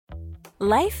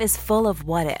Life is full of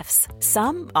what-ifs.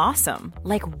 Some awesome,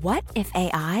 like what if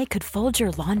AI could fold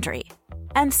your laundry?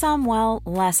 And some, well,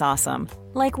 less awesome,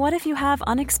 like what if you have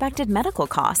unexpected medical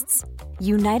costs?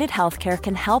 United Healthcare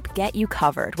can help get you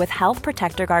covered with Health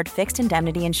Protector Guard fixed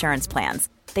indemnity insurance plans.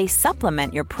 They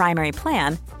supplement your primary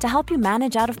plan to help you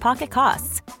manage out-of-pocket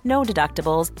costs. No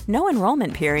deductibles, no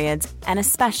enrollment periods, and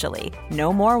especially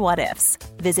no more what-ifs.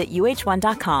 Visit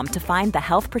uh1.com to find the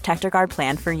Health Protector Guard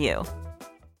plan for you.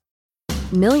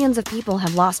 Millions of people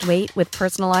have lost weight with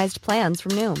personalized plans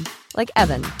from Noom. Like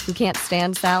Evan, who can't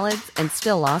stand salads and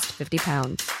still lost 50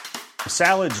 pounds.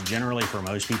 Salads generally for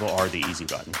most people are the easy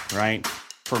button, right?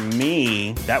 For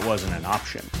me, that wasn't an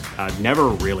option. I never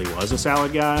really was a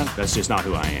salad guy. That's just not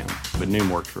who I am. But Noom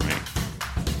worked for me.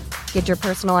 Get your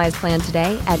personalized plan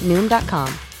today at Noom.com.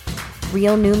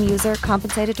 Real Noom user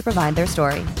compensated to provide their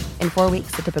story. In 4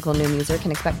 weeks, the typical Noom user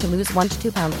can expect to lose 1 to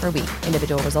 2 pounds per week.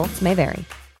 Individual results may vary.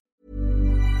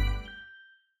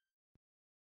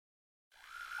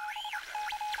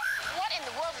 What in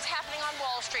the world is happening on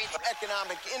Wall Street?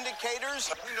 Economic indicators.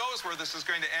 Who knows where this is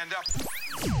going to end up?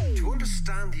 To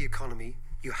understand the economy,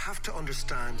 you have to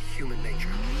understand human nature.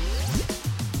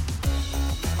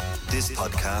 This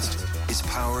podcast is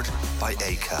powered by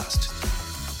Acast.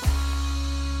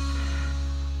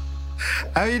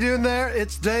 How you doing there?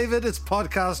 It's David. It's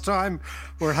podcast time.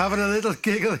 We're having a little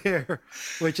giggle here,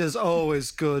 which is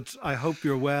always good. I hope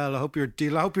you're well. I hope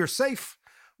you're safe.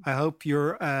 I hope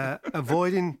you're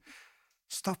avoiding...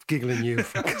 Stop giggling, you,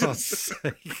 for God's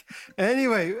sake.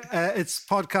 Anyway, it's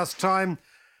podcast time.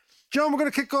 John, we're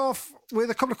going to kick off with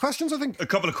a couple of questions, I think. A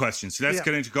couple of questions. Let's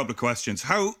get into a couple of questions.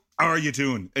 How are you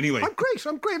doing? Anyway. I'm great.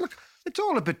 Look,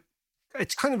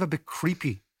 it's kind of a bit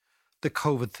creepy, the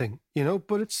COVID thing, you know,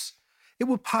 but it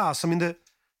will pass. I mean,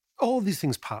 all these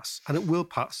things pass, and it will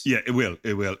pass. Yeah, it will.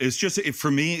 It's just,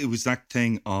 for me, it was that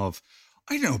thing of,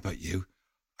 I don't know about you,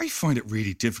 I find it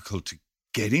really difficult to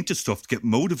get into stuff, to get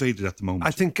motivated at the moment.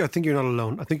 I think you're not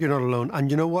alone.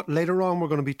 And you know what? Later on, we're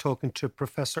going to be talking to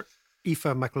Professor Aoife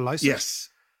McAllister. Yes.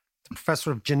 The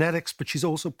professor of genetics, but she's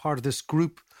also part of this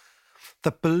group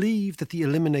that believe that the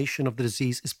elimination of the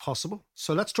disease is possible.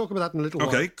 So let's talk about that in a little while.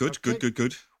 Okay,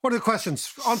 good. What are the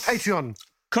questions on Patreon?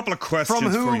 Couple of questions.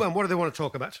 From whom and what do they want to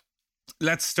talk about?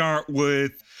 Let's start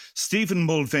with Stephen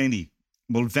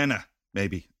Mulvena,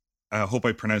 maybe. I hope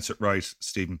I pronounce it right,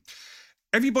 Stephen.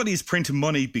 Everybody's printing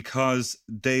money because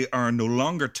they are no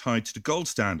longer tied to the gold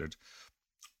standard.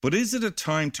 But is it a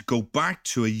time to go back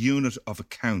to a unit of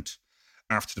account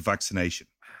after the vaccination?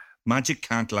 Magic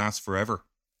can't last forever.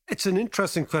 It's an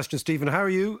interesting question, Stephen. How are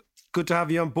you? Good to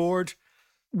have you on board.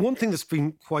 One thing that's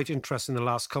been quite interesting the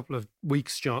last couple of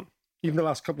weeks, John, even the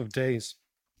last couple of days,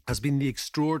 has been the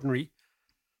extraordinary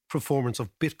performance of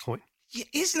Bitcoin. Yeah,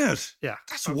 isn't it? Yeah.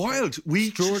 That's wild.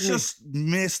 We just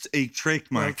missed a trick,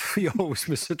 Mark. Well, we always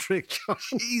miss a trick, John.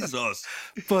 Jesus.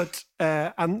 But,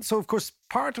 and so, of course,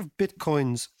 part of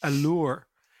Bitcoin's allure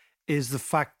is the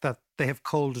fact that they have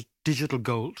called it digital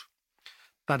gold.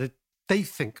 They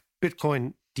think,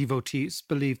 Bitcoin devotees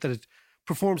believe that it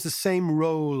performs the same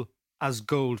role as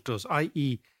gold does,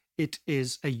 i.e., it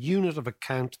is a unit of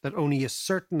account that only a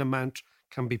certain amount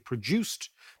can be produced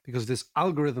because of this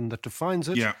algorithm that defines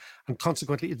it, and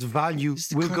consequently its value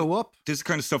will go up. This is the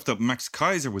kind of stuff that Max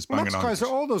Kaiser was banging on. Max Kaiser,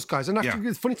 all those guys. And actually,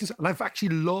 the funny thing is, and I've actually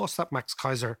lost that Max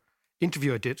Kaiser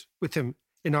interview I did with him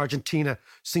in Argentina.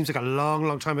 Seems like a long,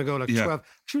 long time ago, like 12.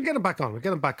 Should we get him back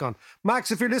on?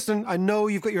 Max, if you're listening, I know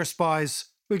you've got your spies.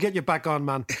 We'll get you back on,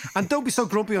 man. And don't be so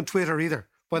grumpy on Twitter either,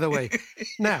 by the way.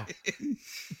 Now,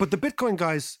 but the Bitcoin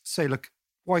guys say, look,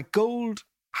 why gold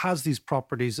has these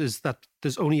properties is that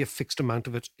there's only a fixed amount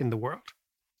of it in the world.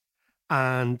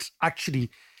 And actually,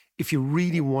 if you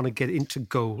really want to get into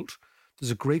gold,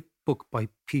 there's a great book by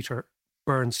Peter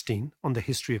Bernstein on the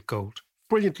history of gold.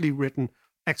 Brilliantly written,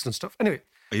 excellent stuff. Anyway.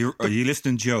 Are you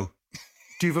listening, Joe?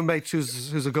 Do you have a mate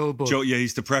who's a gold bull? Joe, yeah,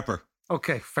 he's the prepper.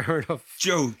 Okay, fair enough.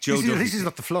 Joe. At least he's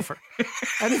not the fluffer.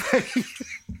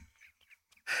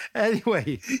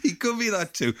 Anyway. He could be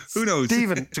that too. Who knows?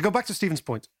 Stephen, to go back to Stephen's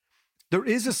point, there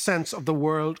is a sense of the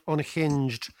world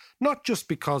unhinged, not just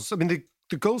because, I mean,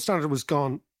 the gold standard was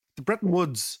gone. The Bretton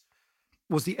Woods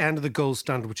was the end of the gold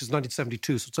standard, which is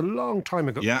 1972. So it's a long time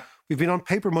ago. Yeah. We've been on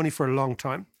paper money for a long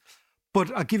time.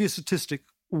 But I'll give you a statistic.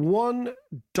 $1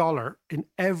 in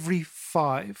every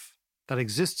 5 that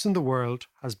exists in the world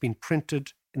has been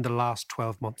printed in the last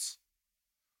 12 months.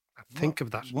 Think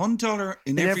of that. $1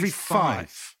 in every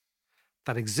 5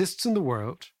 that exists in the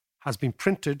world has been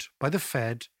printed by the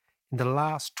Fed in the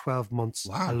last 12 months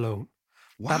alone.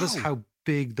 Wow. That is how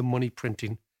big the money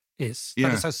printing is.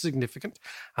 That is how significant.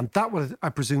 And that would, I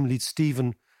presume, lead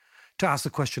Stephen to ask the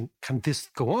question, can this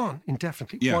go on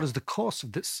indefinitely? Yeah. What is the cost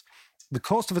of this? The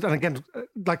cost of it, and again,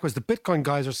 likewise, the Bitcoin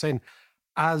guys are saying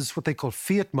as what they call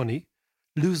fiat money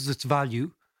loses its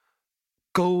value,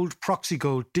 gold, proxy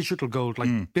gold, digital gold like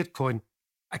Bitcoin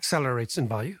accelerates in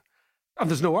value. And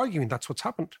there's no arguing that's what's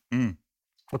happened.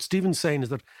 What Stephen's saying is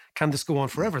that, can this go on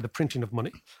forever, the printing of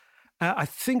money? I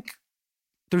think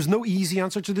there's no easy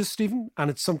answer to this, Stephen, and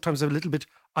it's sometimes a little bit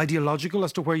ideological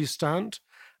as to where you stand.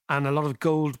 And a lot of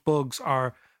gold bugs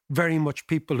are very much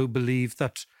people who believe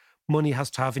that money has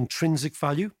to have intrinsic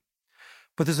value.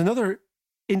 But there's another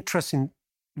interesting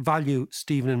value,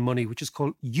 Stephen, in money, which is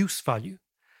called use value,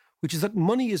 which is that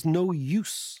money is no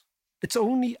use. It's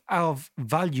only of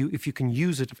value if you can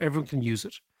use it, if everyone can use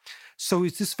it. So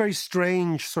it's this very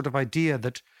strange sort of idea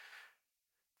that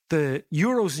the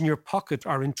euros in your pocket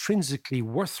are intrinsically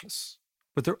worthless,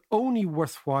 but they're only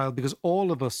worthwhile because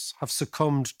all of us have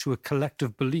succumbed to a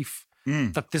collective belief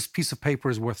that this piece of paper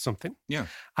is worth something. Yeah.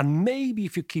 And maybe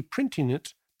if you keep printing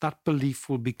it, that belief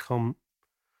will become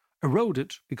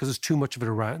eroded because there's too much of it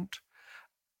around.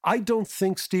 I don't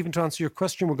think, Stephen, to answer your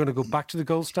question, we're going to go back to the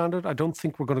gold standard. I don't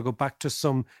think we're going to go back to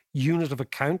some unit of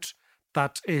account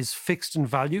that is fixed in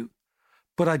value.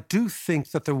 But I do think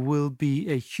that there will be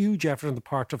a huge effort on the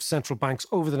part of central banks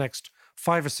over the next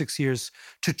 5 or 6 years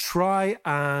to try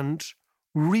and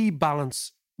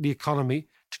rebalance the economy,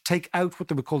 to take out what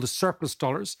they would call the surplus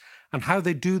dollars. And how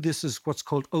they do this is what's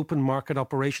called open market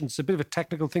operations. It's a bit of a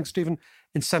technical thing, Stephen,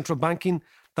 in central banking,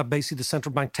 that basically the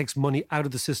central bank takes money out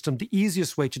of the system. The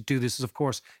easiest way to do this is, of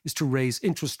course, is to raise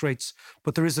interest rates.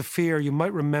 But there is a fear, you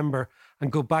might remember,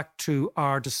 and go back to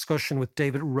our discussion with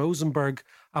David Rosenberg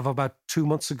of about 2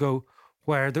 months ago,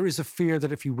 where there is a fear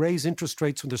that if you raise interest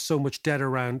rates when there's so much debt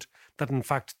around, that in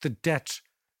fact the debt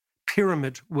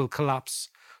pyramid will collapse.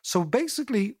 So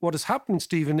basically what is happening,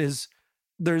 Stephen, is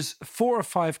there's 4 or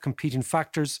 5 competing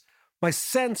factors. My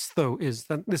sense, though, is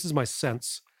that, this is my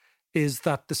sense, is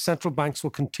that the central banks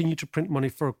will continue to print money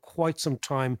for quite some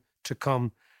time to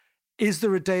come. Is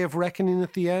there a day of reckoning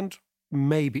at the end?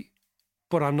 Maybe,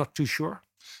 but I'm not too sure.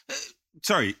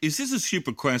 Sorry, is this a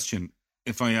stupid question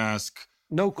if I ask?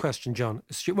 No question, John.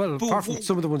 Well, apart from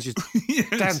some of the ones you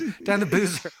Yes. down the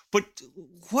boozer. But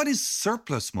what is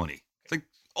surplus money? Like,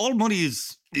 all money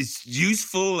is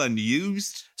useful and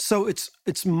used. So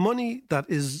it's money that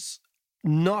is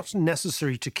not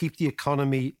necessary to keep the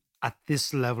economy at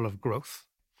this level of growth.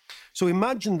 So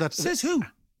imagine that. Says who?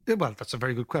 Well, that's a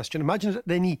very good question. Imagine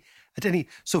at any.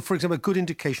 So, for example, a good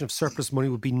indication of surplus money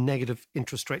would be negative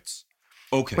interest rates.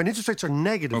 Okay. When interest rates are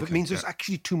negative, it Okay, means yeah. there's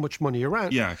actually too much money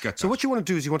around. Yeah, I get that. So what you want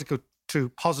to do is you want to go to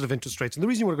positive interest rates. And the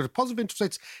reason you want to go to positive interest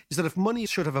rates is that if money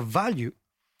should have a value,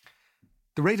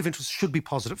 the rate of interest should be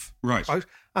positive. Right.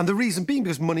 And the reason being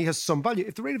because money has some value.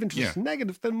 If the rate of interest Yeah. is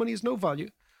negative, then money has no value.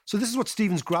 So this is what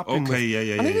Stephen's grappling with.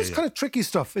 Yeah. And it is yeah. kind of tricky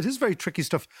stuff. It is very tricky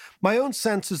stuff. My own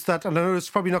sense is that, and I know it's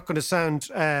probably not going to sound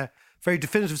very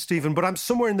definitive, Stephen, but I'm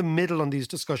somewhere in the middle on these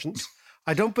discussions.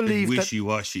 I don't believe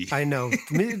wishy-washy. I know.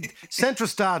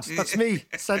 Centrist dad. That's me.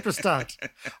 Centrist dad.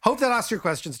 Hope that answers your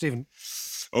question, Stephen.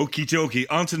 Okie dokie.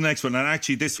 On to the next one. And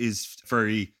actually, this is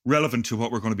very relevant to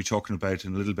what we're going to be talking about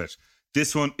in a little bit.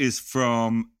 This one is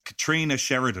from Katrina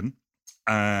Sheridan.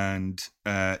 And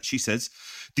she says,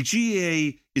 the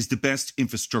GA is the best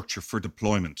infrastructure for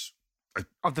deployment.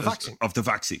 Of the vaccine? Of the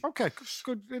vaccine. Okay,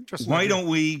 good. Interesting. Why idea. don't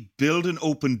we build an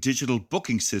open digital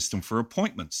booking system for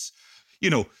appointments? You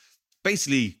know,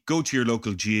 basically go to your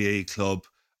local GA club,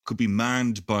 could be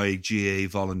manned by GA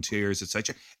volunteers,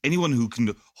 etc. Anyone who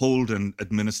can hold and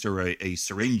administer a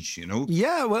syringe, you know?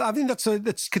 Yeah, well, I think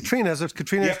that's Katrina. So it's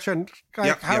Katrina.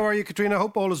 Yeah. How are you, Katrina?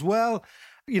 Hope all is well.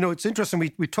 You know, it's interesting.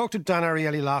 We talked to Dan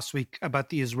Ariely last week about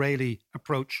the Israeli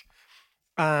approach.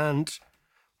 And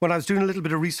when I was doing a little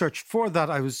bit of research for that,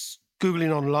 I was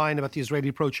Googling online about the Israeli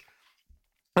approach.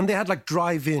 And they had like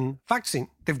drive-in vaccine.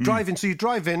 They've drive-in. So you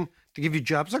drive in to give you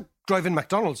jabs. Like drive-in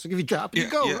McDonald's to give you jab. You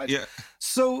go, right? Yeah.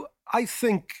 So I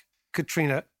think,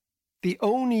 Katrina, the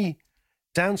only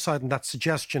downside in that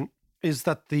suggestion is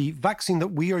that the vaccine that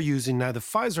we are using now, the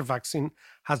Pfizer vaccine,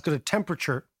 has got a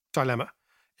temperature dilemma.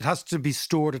 It has to be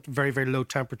stored at very, very low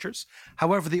temperatures.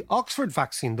 However, the Oxford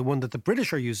vaccine, the one that the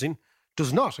British are using,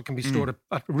 does not. It can be stored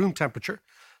at room temperature.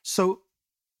 So,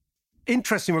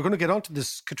 interesting, we're going to get onto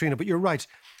this, Katrina, but you're right.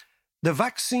 The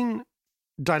vaccine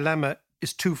dilemma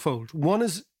is twofold. One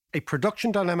is a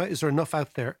production dilemma. Is there enough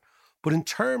out there? But in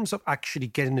terms of actually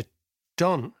getting it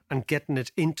done and getting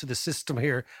it into the system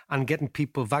here and getting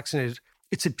people vaccinated,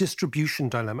 it's a distribution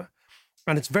dilemma.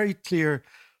 And it's very clear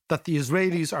that the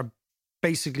Israelis are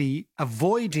basically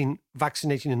avoiding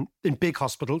vaccinating in big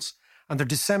hospitals and they're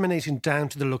disseminating down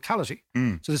to the locality.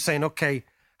 So they're saying, okay,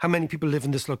 how many people live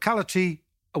in this locality?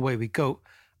 Away we go.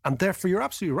 And therefore, you're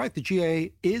absolutely right. The GIA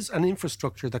is an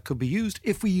infrastructure that could be used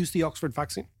if we use the Oxford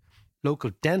vaccine.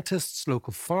 Local dentists,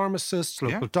 local pharmacists,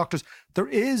 local doctors. There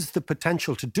is the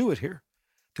potential to do it here.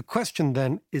 The question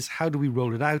then is, how do we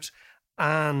roll it out?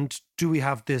 And do we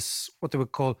have this, what they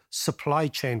would call supply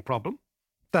chain problem?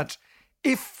 That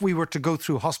if we were to go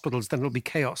through hospitals, then it'll be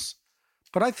chaos.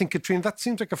 But I think, Katrina, that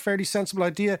seems like a fairly sensible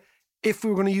idea if we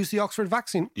were going to use the Oxford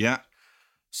vaccine. Yeah.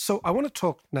 So I want to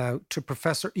talk now to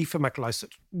Professor Aoife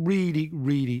McLysaght. Really,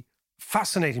 really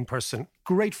fascinating person,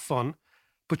 great fun.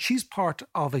 But she's part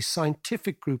of a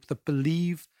scientific group that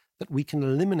believe that we can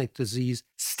eliminate disease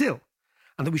still,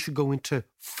 and that we should go into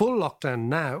full lockdown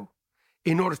now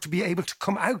in order to be able to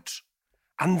come out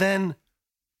and then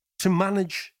to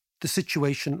manage the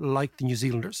situation like the New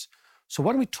Zealanders. So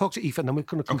why don't we talk to Aoife, and then we're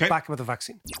going to come back about the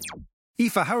vaccine.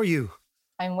 Aoife, how are you?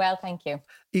 I'm well, thank you.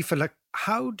 Aoife,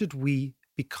 how did we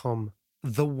become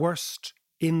the worst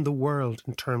in the world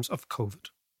in terms of COVID?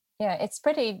 Yeah, it's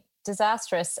pretty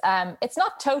disastrous. It's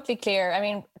not totally clear. I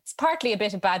mean, it's partly a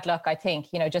bit of bad luck, I think,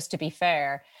 just to be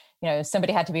fair.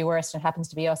 Somebody had to be worse, and it happens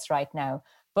to be us right now.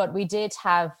 But we did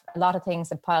have a lot of things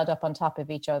that piled up on top of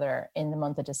each other in the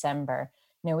month of December.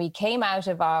 We came out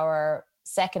of our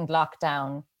second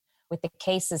lockdown with the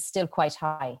cases still quite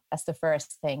high. That's the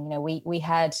first thing. We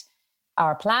had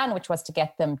our plan, which was to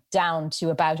get them down to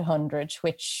about 100,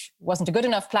 which wasn't a good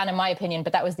enough plan in my opinion,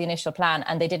 but that was the initial plan,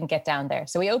 and they didn't get down there.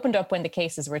 So we opened up when the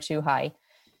cases were too high.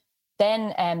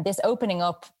 Then this opening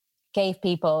up gave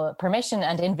people permission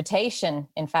and invitation,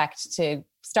 in fact, to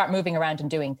start moving around and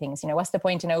doing things. What's the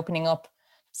point in opening up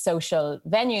social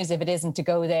venues if it isn't to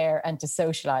go there and to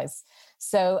socialize?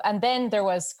 So, and then there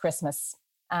was Christmas.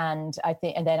 And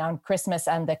then on Christmas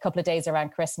and the couple of days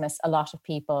around Christmas, a lot of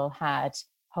people had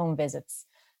home visits.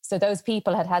 So those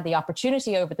people had the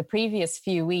opportunity over the previous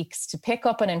few weeks to pick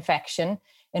up an infection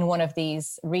in one of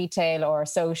these retail or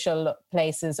social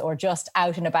places, or just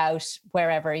out and about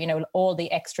wherever, all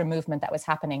the extra movement that was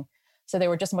happening. So they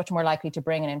were just much more likely to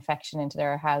bring an infection into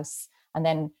their house. And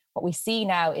then what we see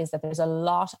now is that there's a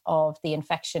lot of the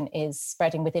infection is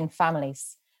spreading within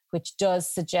families, which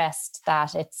does suggest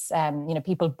that it's,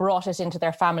 people brought it into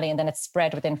their family and then it's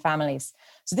spread within families.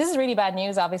 So this is really bad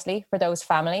news, obviously, for those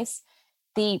families.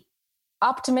 The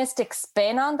optimistic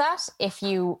spin on that, if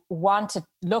you want to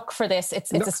look for this,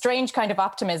 it's a strange kind of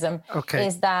optimism,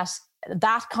 is that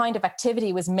kind of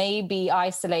activity was maybe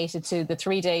isolated to the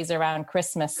 3 days around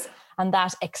Christmas, and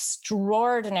that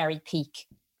extraordinary peak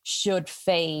should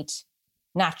fade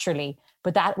naturally.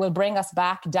 But that will bring us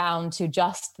back down to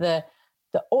just the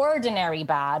ordinary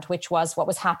bad, which was what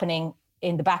was happening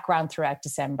in the background throughout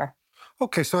December.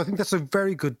 Okay, so I think that's a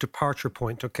very good departure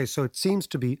point. Okay, so it seems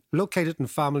to be located in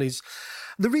families.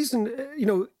 The reason,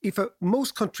 if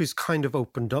most countries kind of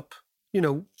opened up,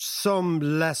 some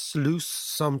less loose,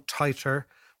 some tighter,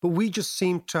 but we just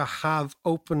seem to have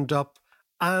opened up,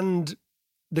 and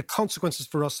the consequences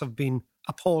for us have been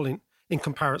appalling in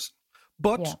comparison.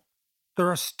 But there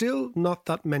are still not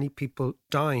that many people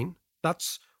dying.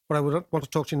 That's what I would want to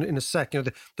talk to you in a sec.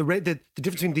 The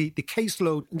difference between the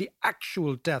caseload and the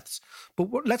actual deaths. But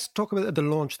let's talk about the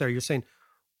launch there. You're saying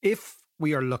if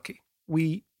we are lucky,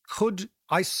 we could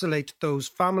isolate those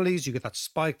families. You get that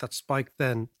spike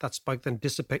then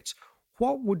dissipates.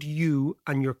 What would you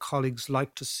and your colleagues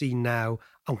like to see now,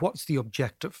 and what's the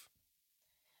objective?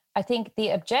 I think the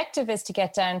objective is to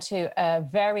get down to a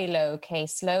very low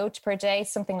caseload per day,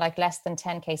 something like less than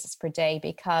 10 cases per day,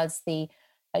 because the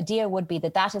idea would be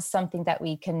that is something that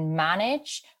we can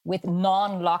manage with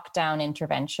non-lockdown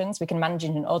interventions. We can manage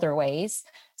it in other ways,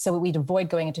 so we'd avoid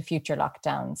going into future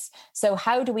lockdowns. So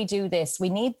how do we do this? We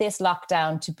need this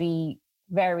lockdown to be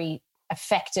very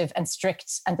effective and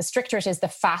strict. And the stricter it is, the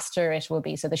faster it will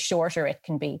be, so the shorter it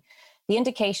can be. The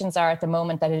indications are at the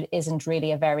moment that it isn't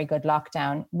really a very good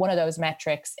lockdown. One of those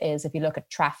metrics is if you look at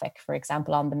traffic, for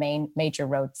example, on the major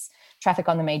roads. Traffic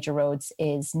on the major roads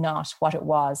is not what it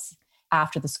was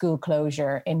after the school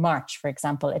closure in March, for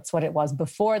example. It's what it was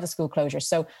before the school closure.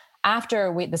 So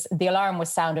after the alarm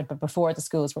was sounded, but before the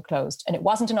schools were closed. And it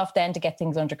wasn't enough then to get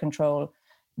things under control,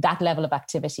 that level of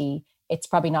activity. It's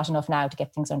probably not enough now to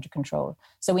get things under control.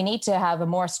 So we need to have a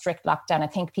more strict lockdown. I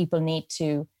think people need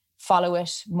to follow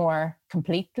it more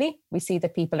completely. We see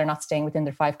that people are not staying within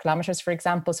their 5 kilometers, for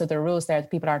example. So there are rules there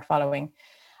that people aren't following.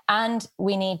 And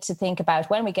we need to think about,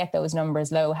 when we get those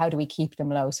numbers low, how do we keep them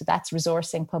low? So that's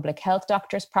resourcing public health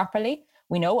doctors properly.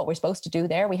 We know what we're supposed to do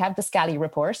there. We have the Scally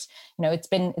report. It's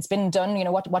been done.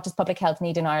 What does public health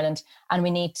need in Ireland? And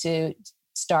we need to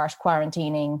start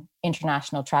quarantining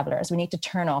international travelers. We need to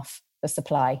turn off the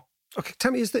supply. Okay,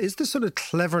 tell me, is the sort of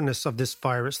cleverness of this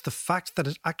virus the fact that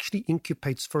it actually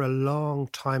incubates for a long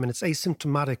time and it's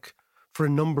asymptomatic for a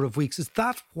number of weeks? Is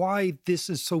that why this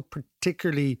is so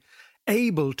particularly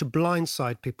able to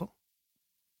blindside people?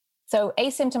 So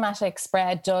asymptomatic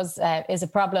spread is a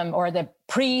problem, or the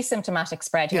pre-symptomatic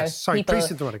spread.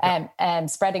 Pre-symptomatic.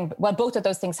 Spreading. Well, both of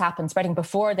those things happen. Spreading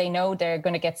before they know they're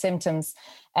going to get symptoms.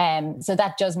 So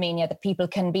that does mean that people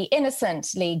can be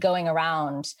innocently going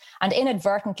around and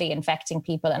inadvertently infecting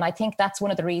people. And I think that's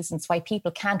one of the reasons why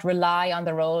people can't rely on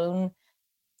their own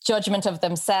judgment of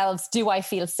themselves. Do I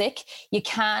feel sick? You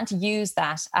can't use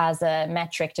that as a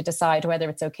metric to decide whether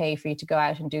it's okay for you to go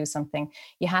out and do something.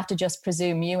 You have to just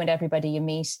presume you and everybody you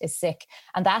meet is sick.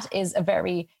 And that is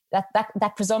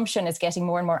that presumption is getting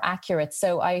more and more accurate.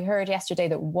 So I heard yesterday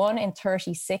that 1 in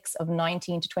 36 of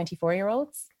 19 to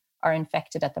 24-year-olds are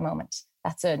infected at the moment.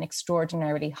 That's an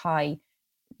extraordinarily high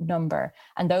number.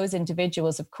 And those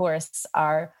individuals, of course,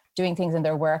 are doing things and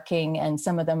they're working, and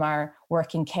some of them are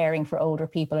working, caring for older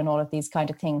people and all of these kind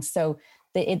of things. So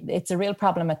it's a real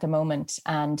problem at the moment.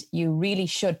 And you really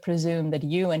should presume that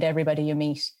you and everybody you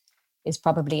meet is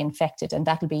probably infected. And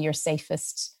that'll be your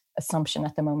safest assumption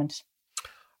at the moment.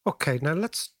 Okay, now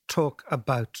let's talk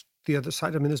about the other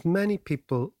side. I mean, there's many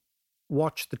people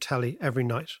watch the telly every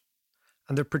night,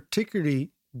 and they're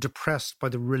particularly depressed by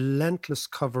the relentless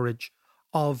coverage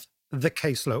of the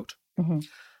caseload. Mm-hmm.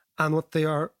 And what they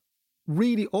are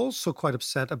really also quite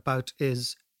upset about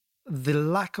is the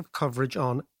lack of coverage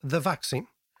on the vaccine.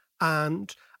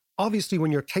 And obviously,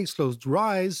 when your caseloads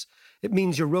rise, it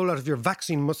means your rollout of your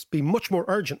vaccine must be much more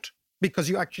urgent because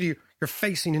you're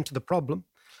facing into the problem.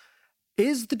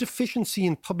 Is the deficiency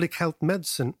in public health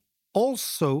medicine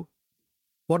also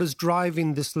what is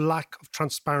driving this lack of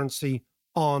transparency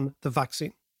on the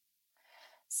vaccine?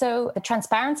 So the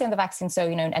transparency on the vaccine,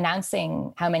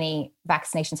 announcing how many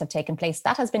vaccinations have taken place,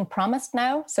 that has been promised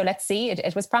now. So let's see.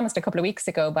 It was promised a couple of weeks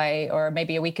ago or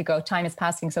maybe a week ago. Time is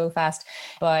passing so fast,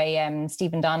 by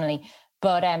Stephen Donnelly.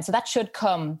 But so that should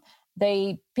come.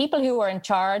 The people who are in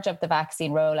charge of the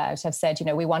vaccine rollout have said,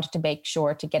 we wanted to make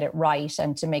sure to get it right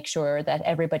and to make sure that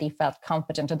everybody felt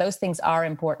confident. And those things are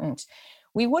important.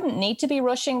 We wouldn't need to be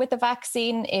rushing with the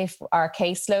vaccine if our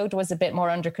caseload was a bit more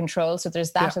under control. So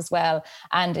there's that as well.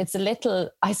 And it's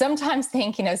I sometimes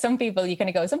think, some people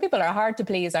are hard to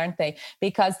please, aren't they?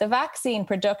 Because the vaccine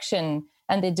production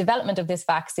and the development of this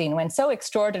vaccine went so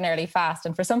extraordinarily fast.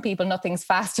 And for some people, nothing's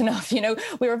fast enough.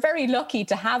 We were very lucky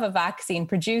to have a vaccine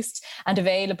produced and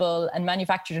available and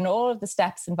manufactured, and all of the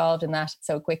steps involved in that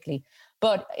so quickly.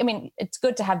 But it's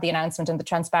good to have the announcement and the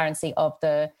transparency of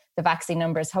the vaccine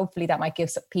numbers. Hopefully that might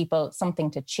give people something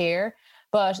to cheer.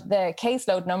 But the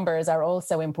caseload numbers are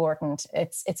also important.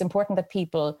 It's important that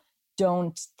people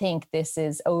don't think this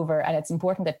is over, and it's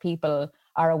important that people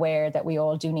are aware that we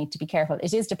all do need to be careful.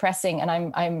 It is depressing, and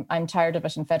I'm tired of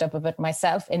it and fed up of it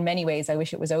myself. In many ways, I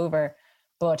wish it was over,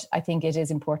 but I think it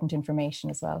is important information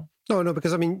as well. No,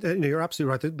 because you're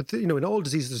absolutely right. But in all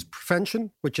diseases, there's prevention,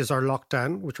 which is our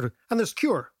lockdown, and there's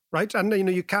cure, right? And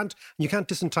you can't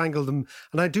disentangle them.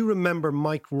 And I do remember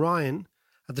Mike Ryan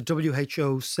at the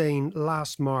WHO saying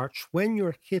last March, when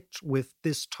you're hit with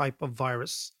this type of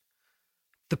virus,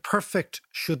 the perfect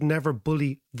should never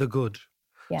bully the good.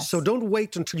 Yes. So don't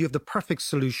wait until you have the perfect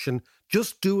solution.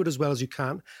 Just do it as well as you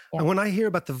can. Yeah. And when I hear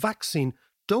about the vaccine,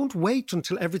 don't wait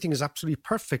until everything is absolutely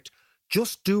perfect.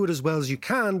 Just do it as well as you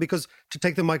can, because to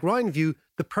take the Mike Ryan view,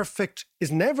 the perfect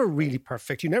is never really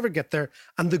perfect. You never get there,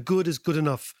 and the good is good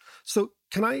enough. So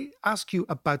can I ask you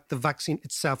about the vaccine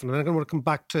itself? And I'm going to come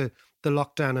back to the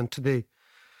lockdown and to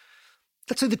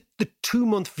let's say the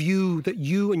 2-month view that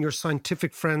you and your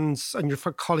scientific friends and your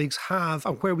colleagues have,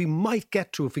 and where we might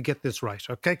get to if we get this right,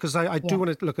 okay? Because I do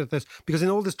want to look at this, because in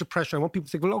all this depression, I want people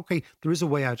to think, well, okay, there is a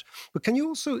way out. But can you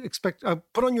also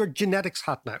put on your genetics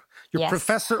hat now, your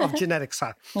professor of genetics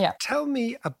hat. Yeah. Tell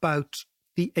me about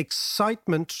the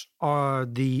excitement or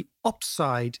the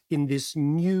upside in this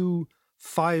new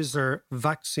Pfizer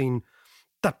vaccine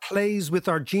that plays with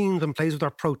our genes and plays with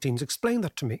our proteins. Explain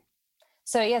that to me.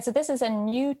 So this is a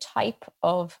new type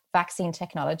of vaccine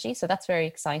technology. So that's very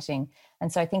exciting.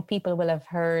 And so I think people will have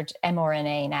heard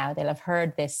mRNA now. They'll have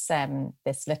heard this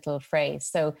little phrase.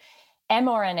 So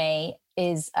mRNA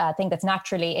is a thing that's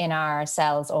naturally in our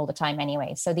cells all the time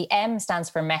anyway. So the M stands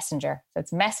for messenger. So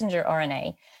it's messenger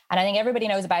RNA. And I think everybody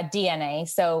knows about DNA.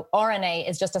 So RNA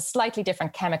is just a slightly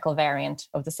different chemical variant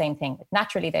of the same thing. It's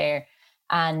naturally there.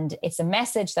 And it's a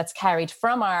message that's carried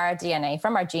from our DNA,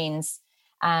 from our genes,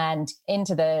 and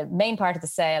into the main part of the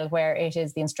cell where it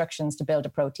is the instructions to build a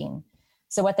protein.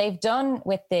 So what they've done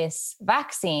with this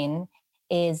vaccine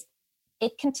is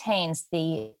it contains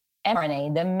the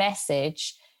mRNA, the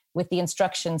message with the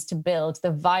instructions to build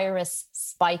the virus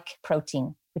spike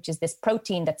protein, which is this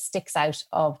protein that sticks out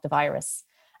of the virus.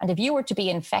 And if you were to be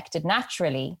infected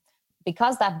naturally,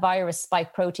 because that virus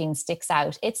spike protein sticks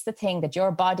out, it's the thing that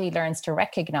your body learns to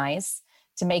recognize,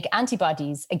 to make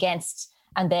antibodies against,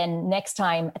 and then next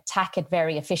time attack it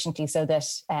very efficiently so that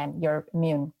you're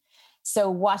immune.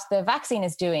 So what the vaccine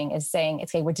is doing is saying,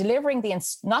 okay, we're delivering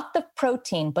not the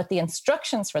protein, but the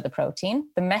instructions for the protein,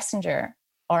 the messenger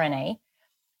RNA,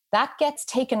 that gets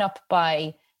taken up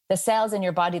by the cells in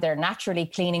your body that are naturally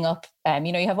cleaning up.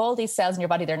 You have all these cells in your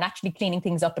body, they're naturally cleaning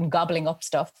things up and gobbling up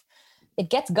stuff. It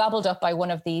gets gobbled up by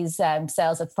one of these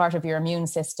cells that's part of your immune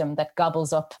system that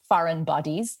gobbles up foreign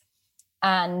bodies.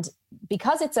 And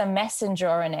because it's a messenger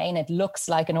RNA and it looks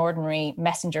like an ordinary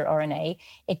messenger RNA,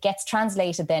 it gets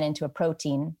translated then into a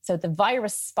protein. So the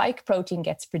virus spike protein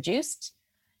gets produced,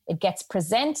 it gets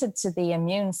presented to the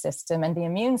immune system, and the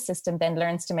immune system then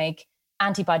learns to make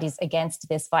antibodies against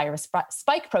this virus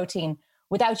spike protein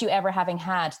without you ever having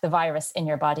had the virus in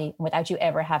your body, without you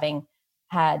ever having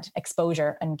had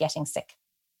exposure and getting sick.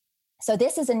 So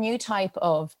this is a new type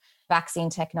of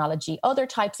vaccine technology. Other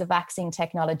types of vaccine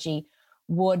technology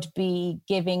would be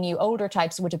giving you, older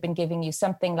types would have been giving you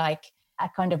something like a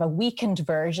kind of a weakened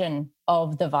version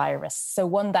of the virus. So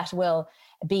one that will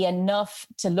be enough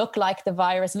to look like the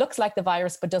virus, looks like the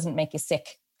virus, but doesn't make you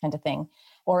sick kind of thing,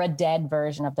 or a dead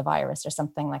version of the virus or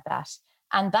something like that.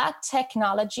 And that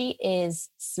technology is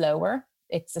slower.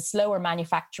 It's a slower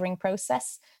manufacturing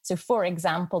process. So for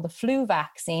example, the flu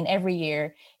vaccine every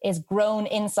year is grown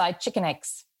inside chicken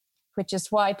eggs, which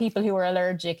is why people who are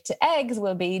allergic to eggs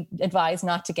will be advised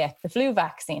not to get the flu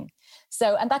vaccine.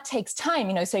 So, and that takes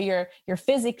time, so you're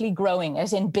physically growing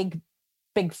it in big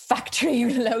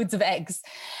factory loads of eggs.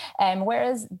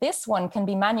 Whereas this one can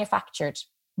be manufactured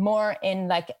more in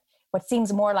like what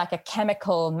seems more like a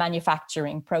chemical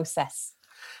manufacturing process.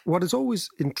 What is always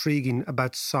intriguing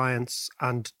about science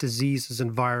and diseases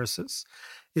and viruses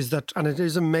is that, and it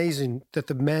is amazing that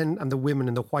the men and the women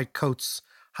in the white coats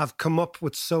have come up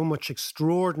with so much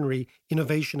extraordinary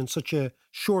innovation in such a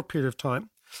short period of time.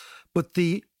 But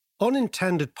the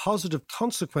unintended positive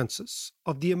consequences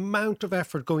of the amount of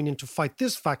effort going in to fight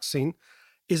this vaccine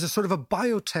is a sort of a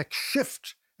biotech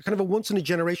shift, a kind of a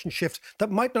once-in-a-generation shift that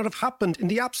might not have happened in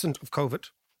the absence of COVID,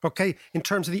 okay, in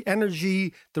terms of the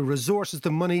energy, the resources,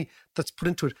 the money that's put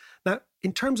into it. Now,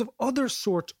 in terms of other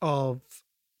sort of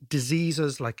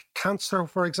diseases like cancer,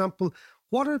 for example,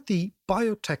 what are the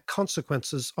biotech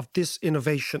consequences of this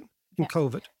innovation in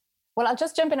COVID? Well, I'll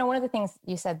just jump in on one of the things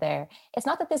you said there. It's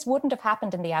not that this wouldn't have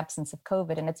happened in the absence of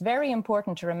COVID. And it's very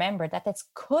important to remember that this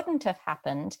couldn't have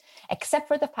happened except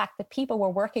for the fact that people were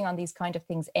working on these kind of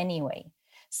things anyway.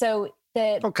 So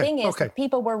the thing is that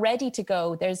people were ready to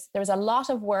go. There's a lot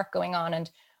of work going on. And,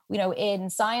 in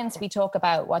science, we talk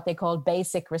about what they call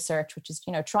basic research, which is,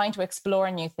 trying to explore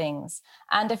new things.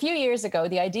 And a few years ago,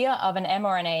 the idea of an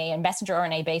mRNA and messenger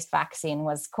RNA-based vaccine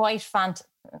was quite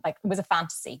it was a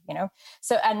fantasy,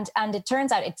 So, and it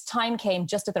turns out its time came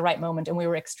just at the right moment and we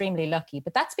were extremely lucky.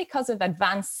 But that's because of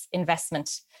advanced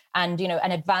investment and,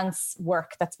 an advanced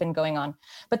work that's been going on.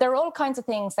 But there are all kinds of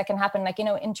things that can happen, like,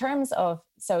 in terms of,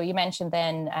 so you mentioned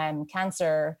then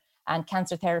cancer and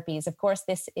cancer therapies. Of course,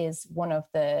 this is one of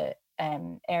the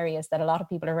areas that a lot of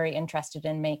people are very interested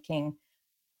in making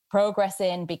progress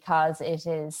in because it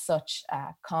is such a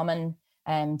common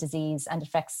disease and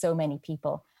affects so many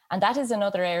people. And that is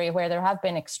another area where there have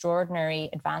been extraordinary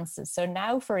advances. So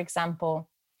now, for example,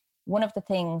 one of the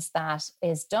things that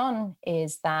is done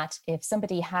is that if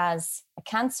somebody has a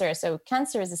cancer, so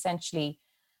cancer is essentially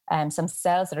some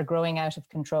cells that are growing out of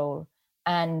control.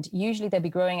 And usually they'll be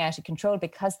growing out of control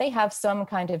because they have some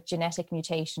kind of genetic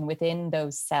mutation within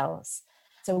those cells.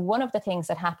 So one of the things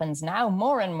that happens now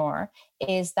more and more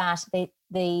is that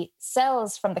the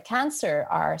cells from the cancer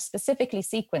are specifically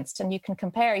sequenced, and you can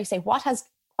compare, you say, what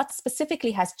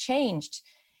specifically has changed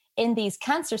in these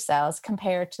cancer cells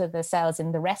compared to the cells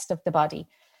in the rest of the body.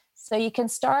 So you can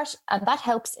start, and that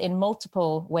helps in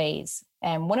multiple ways.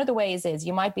 One of the ways is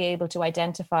you might be able to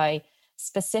identify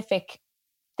specific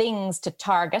things to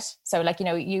target. So like,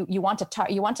 you want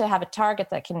to have a target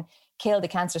that can kill the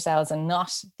cancer cells and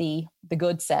not the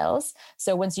good cells.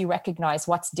 So once you recognize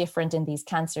what's different in these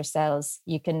cancer cells,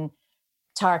 you can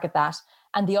target that.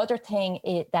 And the other thing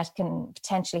that can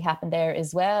potentially happen there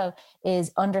as well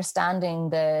is understanding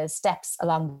the steps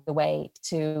along the way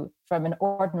from an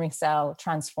ordinary cell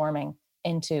transforming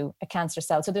into a cancer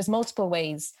cell. So there's multiple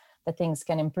ways that things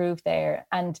can improve there.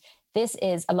 And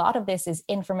a lot of this is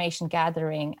information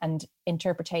gathering and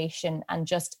interpretation and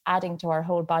just adding to our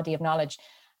whole body of knowledge.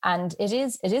 And it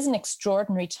is an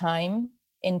extraordinary time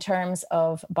in terms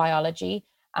of biology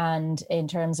and in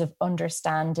terms of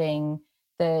understanding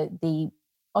the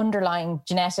underlying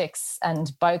genetics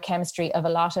and biochemistry of a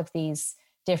lot of these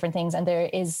different things. And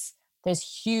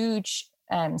there's huge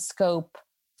scope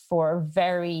for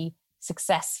very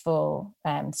successful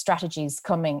strategies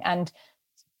coming. And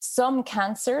some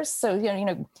cancers, so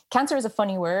cancer is a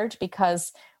funny word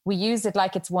because we use it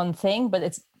like it's one thing, but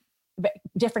it's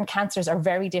different cancers are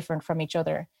very different from each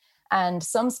other. And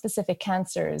some specific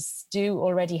cancers do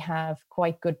already have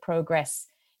quite good progress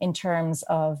in terms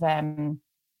of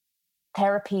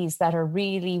therapies that are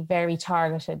really very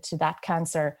targeted to that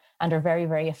cancer and are very,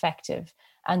 very effective.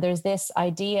 And there's this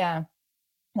idea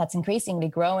that's increasingly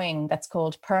growing that's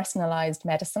called personalized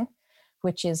medicine,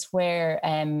 which is where,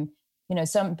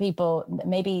 some people,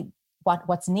 maybe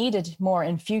what's needed more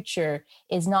in future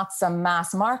is not some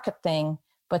mass market thing,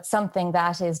 but something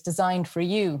that is designed for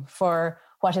you, for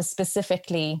what is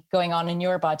specifically going on in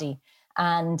your body.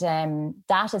 And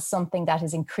that is something that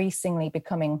is increasingly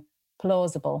becoming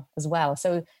plausible as well.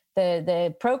 So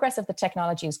the progress of the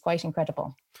technology is quite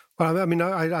incredible. Well, I mean,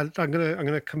 I'm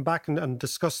gonna come back and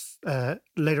discuss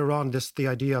later on the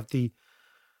idea of the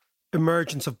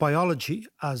emergence of biology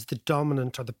as the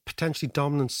dominant or the potentially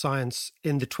dominant science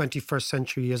in the 21st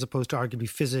century, as opposed to arguably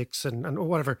physics and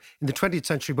whatever in the 20th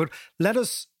century. But let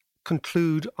us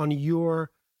conclude on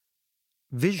your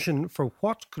vision for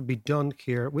what could be done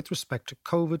here with respect to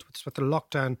COVID, with respect to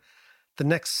lockdown, the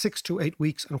next 6 to 8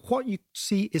 weeks, and what you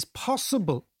see is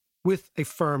possible with a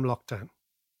firm lockdown.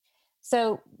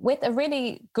 So with a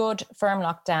really good firm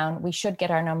lockdown, we should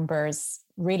get our numbers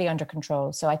really under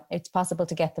control. So it's possible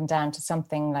to get them down to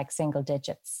something like single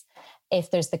digits if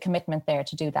there's the commitment there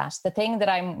to do that. The thing that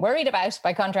I'm worried about,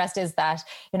 by contrast, is that,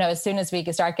 as soon as we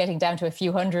can start getting down to a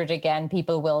few hundred again,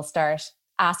 people will start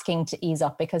asking to ease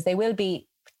up because they will be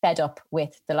fed up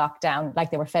with the lockdown, like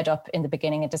they were fed up in the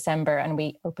beginning of December and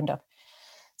we opened up.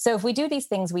 So if we do these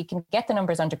things, we can get the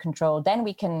numbers under control. Then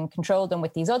we can control them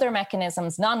with these other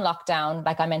mechanisms, non-lockdown,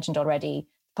 like I mentioned already,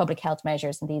 public health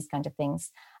measures and these kind of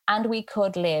things. And we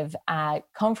could live a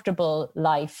comfortable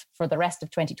life for the rest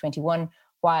of 2021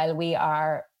 while we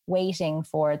are waiting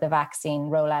for the vaccine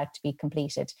rollout to be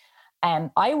completed.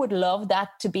 I would love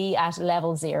that to be at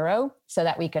level 0 so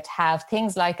that we could have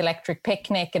things like electric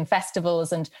picnic and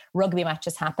festivals and rugby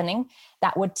matches happening.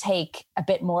 That would take a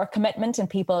bit more commitment and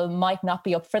people might not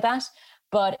be up for that.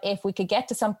 But if we could get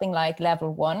to something like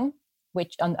level 1,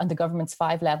 which on the government's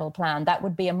 5-level plan, that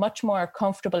would be a much more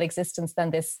comfortable existence than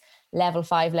this level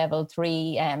 5, level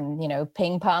 3,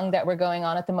 ping pong that we're going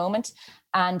on at the moment.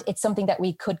 And it's something that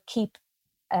we could keep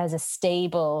as a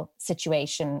stable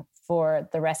situation for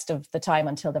the rest of the time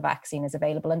until the vaccine is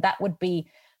available. And that would be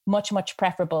much, much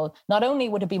preferable. Not only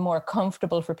would it be more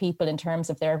comfortable for people in terms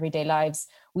of their everyday lives,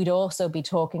 we'd also be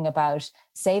talking about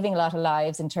saving a lot of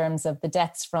lives in terms of the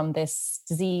deaths from this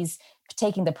disease,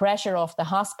 taking the pressure off the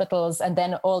hospitals, and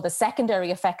then all the secondary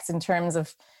effects in terms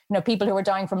of, people who are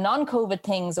dying from non-COVID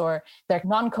things or their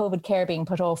non-COVID care being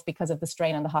put off because of the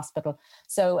strain on the hospital.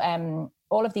 So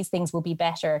all of these things will be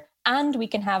better and we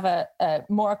can have a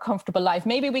more comfortable life.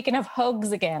 Maybe we can have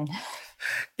hugs again.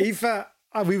 Aoife,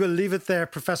 we will leave it there.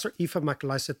 Professor Aoife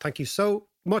McAllister, thank you so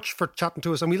much for chatting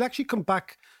to us. And we'll actually come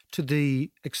back to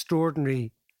the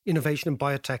extraordinary innovation in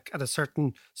biotech at a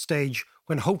certain stage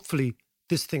when hopefully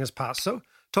this thing has passed. So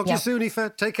talk to you soon,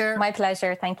 Aoife. Take care. My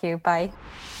pleasure. Thank you. Bye.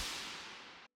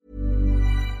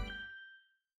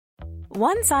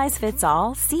 One size fits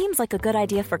all seems like a good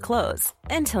idea for clothes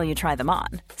until you try them on.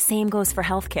 Same goes for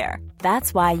healthcare.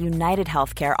 That's why United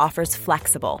Healthcare offers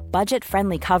flexible,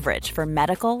 budget-friendly coverage for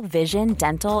medical, vision,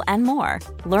 dental, and more.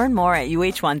 Learn more at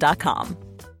uh1.com.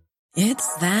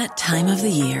 It's that time of the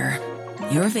year.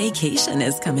 Your vacation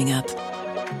is coming up.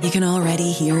 You can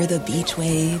already hear the beach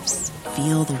waves,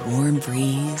 feel the warm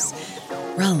breeze,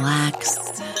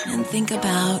 relax, and think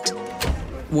about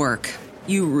work.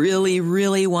 You really,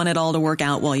 really want it all to work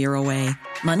out while you're away.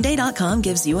 Monday.com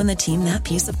gives you and the team that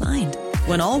peace of mind.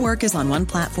 When all work is on one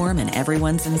platform and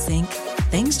everyone's in sync,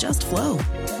 things just flow.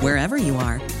 Wherever you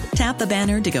are, tap the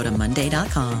banner to go to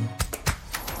Monday.com.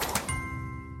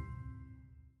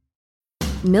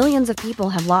 Millions of people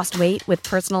have lost weight with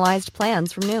personalized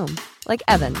plans from Noom. Like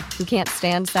Evan, who can't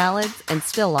stand salads and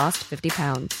still lost 50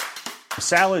 pounds.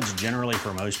 Salads generally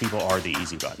for most people are the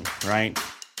easy button, right?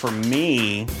 For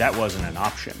me, that wasn't an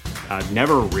option. I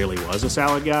never really was a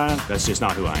salad guy. That's just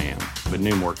not who I am. But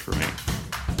Noom worked for me.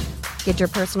 Get your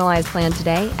personalized plan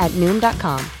today at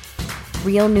Noom.com.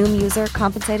 Real Noom user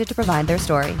compensated to provide their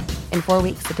story. In 4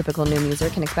 weeks, the typical Noom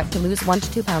user can expect to lose 1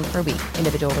 to 2 pounds per week.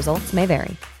 Individual results may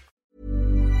vary.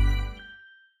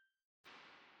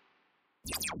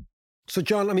 So,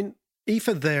 John, I mean, Aoife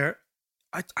there,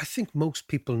 I think most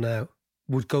people now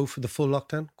would go for the full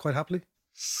lockdown quite happily.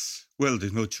 Well,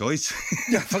 there's no choice.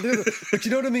 Yeah, but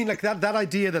you know what I mean? Like that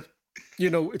idea that, you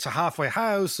know, it's a halfway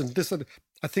house and this,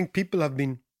 I think people have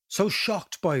been so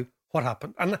shocked by what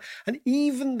happened. And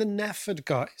even the NPHET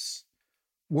guys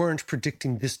weren't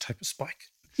predicting this type of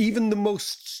spike. Even the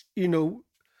most, you know,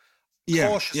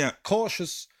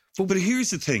 cautious. But here's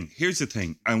the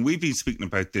thing, and we've been speaking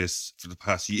about this for the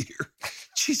past year.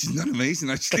 Jeez, isn't that amazing,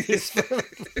 actually?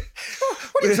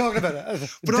 What are you talking about?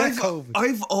 But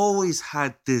I've always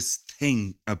had this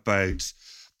thing about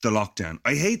the lockdown.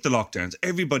 I hate the lockdowns.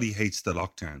 Everybody hates the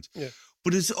lockdowns. Yeah.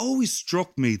 But it's always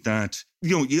struck me that,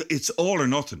 you know, it's all or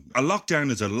nothing. A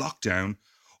lockdown is a lockdown.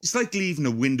 It's like leaving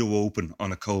a window open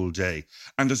on a cold day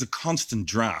and there's a constant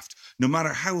draft, no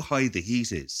matter how high the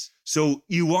heat is. So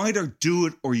you either do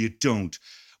it or you don't.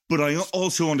 But I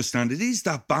also understand it is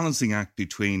that balancing act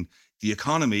between the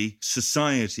economy,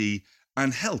 society,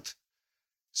 and health.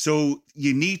 So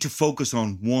you need to focus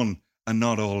on one and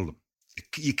not all of them.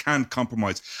 You can't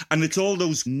compromise. And it's all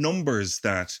those numbers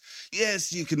that,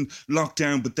 yes, you can lock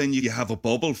down, but then you have a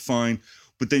bubble, fine.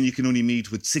 But then you can only meet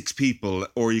with 6 people,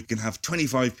 or you can have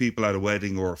 25 people at a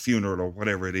wedding or a funeral or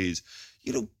whatever it is.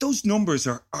 You know, those numbers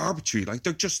are arbitrary. Like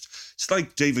they're just, it's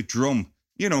like David Drum.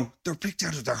 You know, they're picked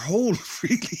out of their hole,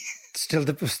 really. Still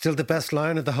the best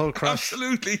line of the whole crash.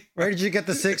 Absolutely. Where did you get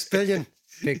the 6 billion?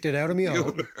 Picked it out of me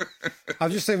hole. I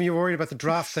was just saying, when you're worried about the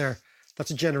draft there, that's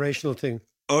a generational thing.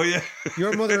 Oh, yeah.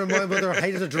 Your mother and my mother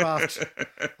hated a draft.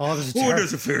 Oh, there's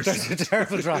a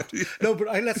terrible draft. No, but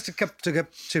let's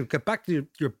get back to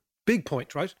your big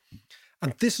point, right?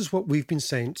 And this is what we've been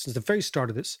saying since the very start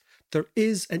of this. There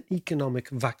is an economic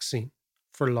vaccine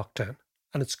for lockdown,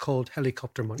 and it's called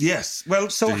helicopter money. Yes. Well,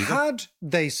 so had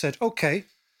they said, okay,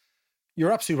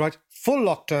 you're absolutely right, full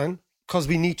lockdown, because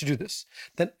we need to do this,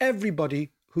 then everybody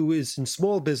who is in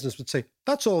small business would say,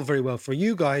 that's all very well for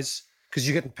you guys, because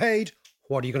you're getting paid.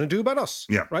 What are you going to do about us?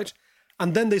 Yeah. Right?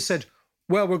 And then they said,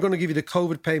 well, we're going to give you the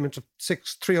COVID payment of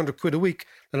 300 quid a week.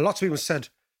 And lots of people said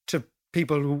to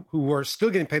people who were still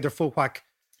getting paid their full whack,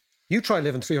 you try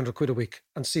living 300 quid a week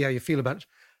and see how you feel about it.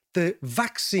 The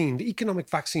vaccine, the economic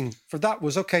vaccine for that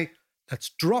was, okay, let's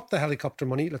drop the helicopter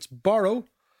money. Let's borrow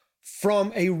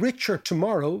from a richer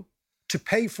tomorrow to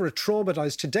pay for a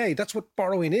traumatized today. That's what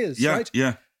borrowing is, right?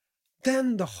 Yeah.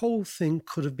 Then the whole thing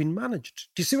could have been managed.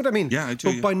 Do you see what I mean? Yeah, I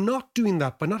do. But by not doing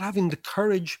that, by not having the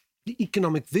courage, the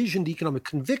economic vision, the economic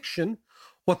conviction,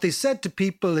 what they said to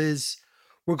people is,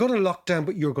 we're going to lock down,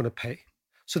 but you're going to pay.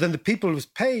 So then the people who was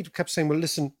paid kept saying, well,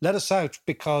 listen, let us out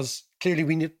because clearly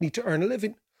we need to earn a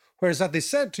living. Whereas that they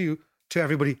said to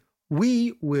everybody,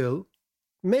 we will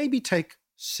maybe take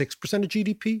 6% of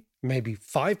GDP, maybe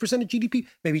 5% of GDP,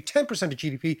 maybe 10% of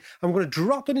GDP, and we're going to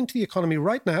drop it into the economy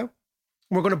right now.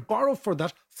 We're going to borrow for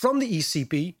that from the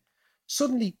ECB.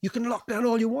 Suddenly, you can lock down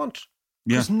all you want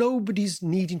because nobody's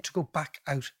needing to go back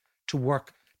out to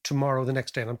work tomorrow, the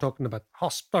next day. And I'm talking about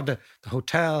the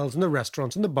hotels and the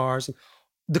restaurants and the bars and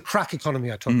the crack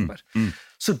economy I talked about.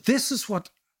 So this is what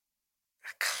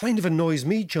kind of annoys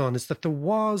me, John, is that there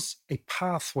was a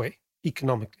pathway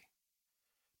economically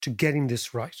to getting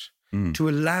this right, to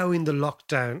allowing the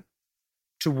lockdown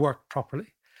to work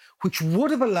properly, which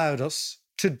would have allowed us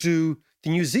to do the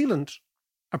New Zealand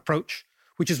approach,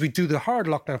 which is we do the hard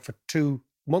lockdown for 2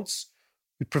 months,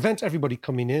 we prevent everybody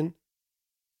coming in,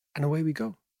 and away we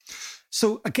go.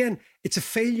 So again, it's a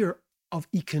failure of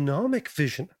economic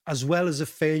vision as well as a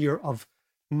failure of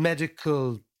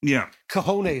medical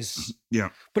cojones. Yeah.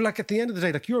 But like at the end of the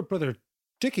day, like your brother,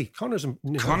 Dickie, Connor's in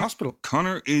hospital.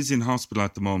 Connor is in hospital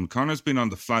at the moment. Connor's been on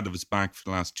the flat of his back for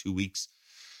the last 2 weeks.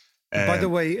 By the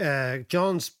way,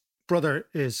 John's brother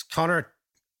is Connor.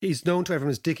 He's known to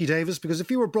everyone as Dickie Davis because if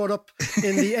you were brought up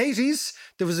in the 80s,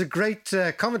 there was a great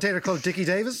commentator called Dickie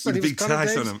Davis. And he was Connor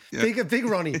Davis. On him. Yeah. Big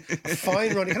Ronnie, a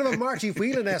fine Ronnie, kind of a Marty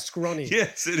Whelan-esque Ronnie.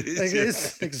 Yes, it is. It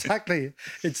is, exactly.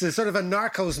 It's a sort of a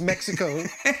Narcos Mexico.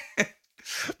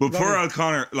 But poor old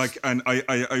Connor, like, and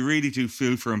I really do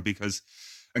feel for him because,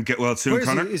 and get well soon, Where is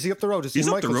Connor. Is he up the road? He's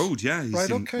up the road, yeah.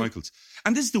 He's in Michael's.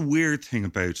 And this is the weird thing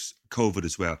about COVID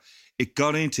as well. It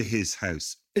got into his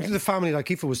house. Into the family,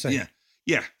 like Aoife was saying.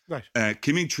 Yeah. Right.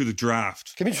 Came in through the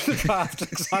draft.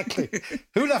 Exactly.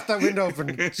 Who left that window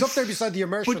open? It's up there beside the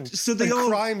immersion.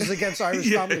 Crimes against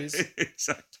Irish families.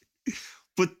 Exactly.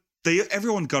 But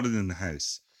everyone got it in the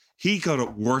house. He got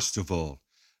it worst of all.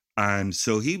 And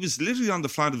so he was literally on the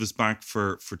flat of his back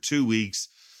for 2 weeks,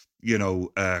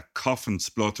 coughing,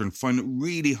 spluttering, finding it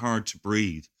really hard to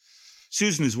breathe.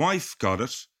 Susan, his wife, got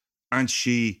it, and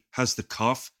she has the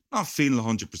cough, not feeling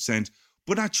 100%,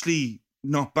 but actually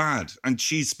not bad. And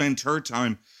she spent her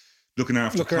time looking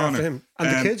after Connor. After him. And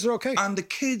the kids are okay? And the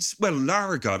kids, well,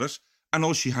 Lara got it, and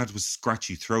all she had was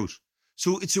scratchy throat.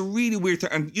 So it's a really weird thing.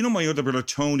 And my other brother,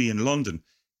 Tony, in London,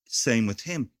 same with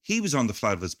him. He was on the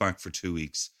flat of his back for 2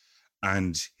 weeks,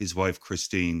 and his wife,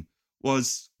 Christine,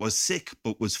 was sick,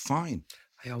 but was fine.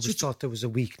 I always thought there was a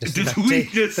weakness. There's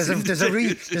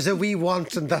a wee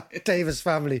want in that Davis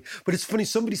family. But it's funny,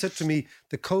 somebody said to me,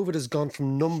 the COVID has gone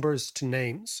from numbers to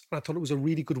names. And I thought it was a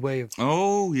really good way of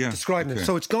describing it.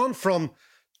 So it's gone from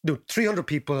 300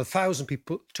 people, 1,000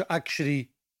 people, to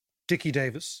actually Dickie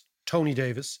Davis, Tony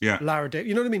Davis, Lara Davis.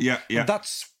 You know what I mean? Yeah. And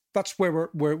that's where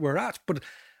we're at. But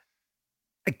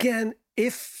again,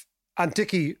 and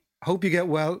Dickie, hope you get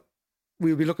well.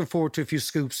 We'll be looking forward to a few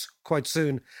scoops quite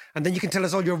soon. And then you can tell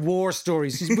us all your war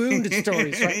stories, these wounded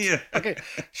stories, right? Yeah. Okay.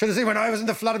 Should I say when I was in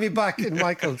the flat of me back in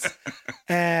Michael's?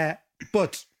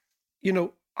 But,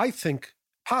 I think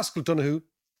Paschal Donoghue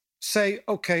say,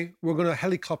 okay, we're going to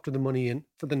helicopter the money in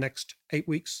for the next 8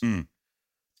 weeks.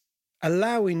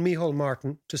 Allowing Micheál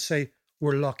Martin to say,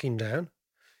 we're locking down.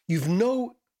 You've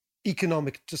no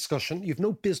economic discussion. You've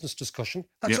no business discussion.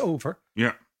 That's over.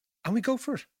 Yeah. And we go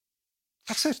for it.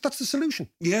 That's it. That's the solution.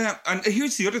 Yeah, and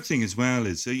here's the other thing as well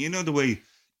is, the way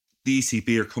the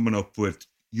ECB are coming up with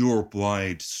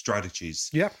Europe-wide strategies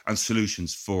and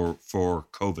solutions for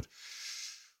COVID.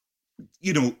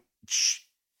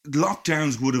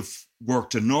 Lockdowns would have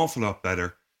worked an awful lot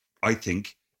better, I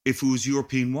think, if it was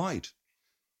European-wide.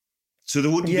 So there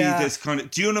wouldn't be this kind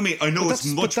of... Do you know what I mean? I know it's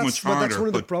much harder. But that's one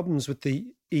of the problems with the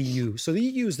EU. So the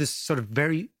EU is this sort of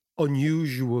very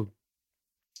unusual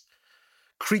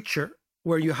creature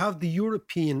where you have the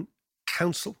European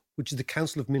Council, which is the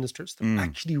Council of Ministers, that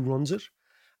actually runs it,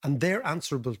 and they're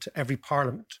answerable to every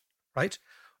parliament, right?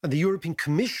 And the European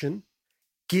Commission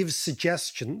gives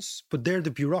suggestions, but they're the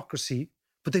bureaucracy,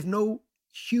 but they've no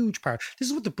huge power. This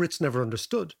is what the Brits never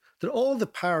understood, that all the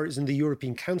power is in the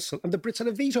European Council, and the Brits had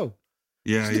a veto.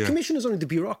 Yeah, so the Commission is only the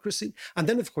bureaucracy. And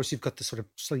then, of course, you've got the sort of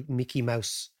slight Mickey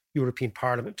Mouse European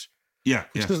Parliament,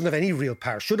 which doesn't have any real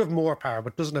power, should have more power,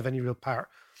 but doesn't have any real power.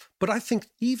 But I think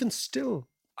even still,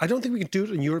 I don't think we can do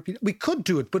it in European. We could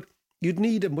do it, but you'd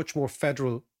need a much more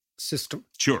federal system.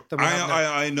 Sure.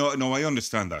 I know. No, I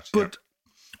understand that. But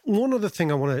one other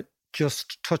thing I want to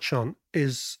just touch on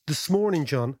is this morning,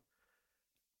 John,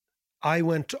 I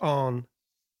went on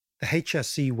the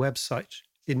HSE website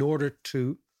in order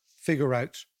to figure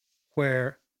out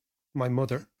where my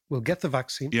mother will get the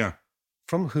vaccine,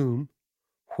 from whom,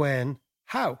 when,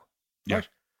 how. Right?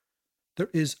 There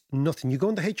is nothing. You go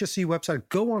on the HSE website,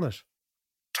 go on it,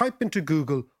 type into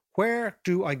Google, where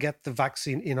do I get the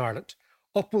vaccine in Ireland?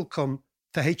 Up will come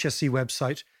the HSE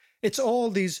website. It's all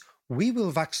these, we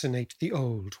will vaccinate the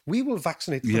old, we will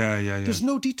vaccinate the young. There's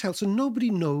no detail, so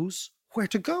nobody knows where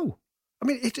to go. I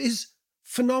mean, it is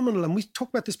phenomenal. And we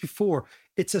talked about this before.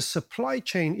 It's a supply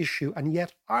chain issue. And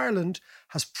yet Ireland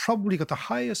has probably got the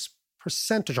highest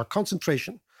percentage or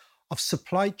concentration of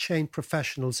supply chain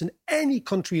professionals in any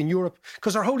country in Europe,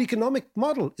 because our whole economic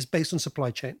model is based on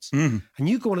supply chains. And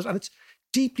you go on it, and it's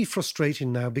deeply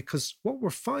frustrating now, because what we're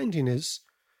finding is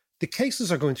the cases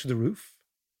are going through the roof.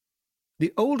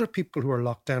 The older people who are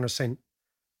locked down are saying,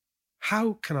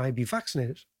 how can I be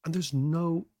vaccinated? And there's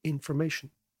no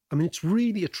information. I mean, it's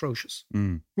really atrocious.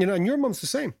 And your mum's the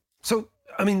same. So,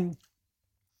 I mean,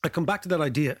 I come back to that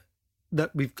idea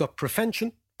that we've got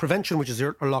prevention, which is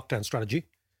our lockdown strategy,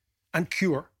 and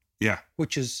cure,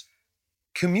 which is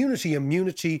community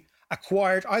immunity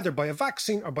acquired either by a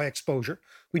vaccine or by exposure.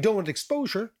 We don't want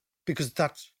exposure because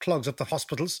that clogs up the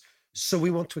hospitals, so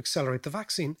we want to accelerate the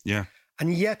vaccine.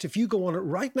 And yet, if you go on it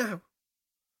right now,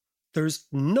 there's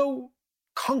no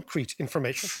concrete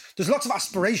information. There's lots of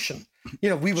aspiration.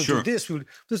 We will do this.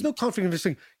 There's no concrete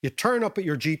information. You turn up at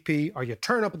your GP or you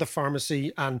turn up at the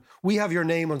pharmacy and we have your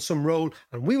name on some roll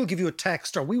and we will give you a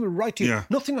text or we will write to you.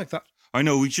 Nothing like that. I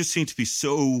know, we just seem to be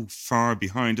so far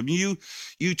behind. I mean,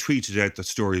 you tweeted out the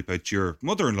story about your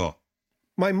mother-in-law.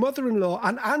 My mother-in-law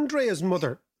and Andrea's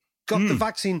mother got the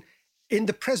vaccine in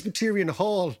the Presbyterian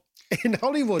Hall in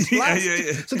Hollywood.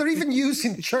 So they're even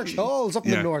using church halls up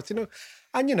in the north,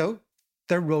 And,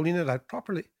 they're rolling it out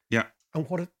properly. And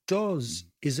what it does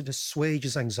is it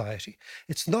assuages anxiety.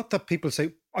 It's not that people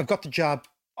say, I've got the jab,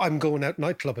 I'm going out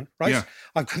nightclubbing, right?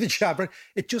 I've got the jab, right?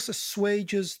 It just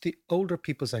assuages the older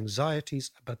people's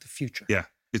anxieties about the future.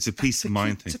 It's a peace of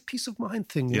mind thing. It's a peace of mind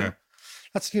thing,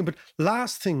 That's the thing. But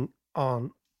last thing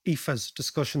on Aoife's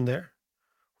discussion there,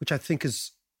 which I think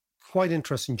is quite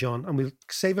interesting, John, and we'll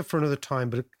save it for another time,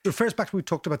 but it refers back to what we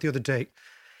talked about the other day,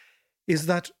 is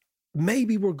that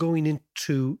maybe we're going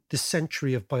into the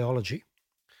century of biology.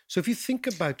 So if you think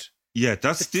about... Yeah,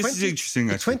 this is interesting.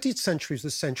 The 20th century is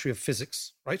the century of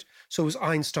physics, right? So it was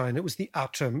Einstein, it was the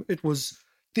atom, it was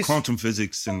this... Quantum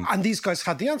physics. And these guys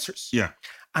had the answers. Yeah.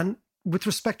 And with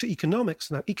respect to economics,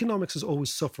 now, economics has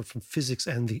always suffered from physics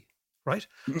envy, right?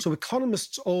 Mm-hmm. So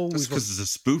economists always... That's because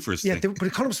it's a spoofers thing. But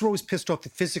economists were always pissed off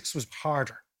that physics was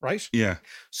harder, right? Yeah.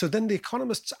 So then the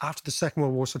economists after the Second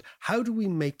World War said, how do we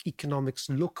make economics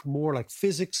look more like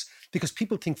physics? Because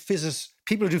people think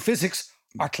people who do physics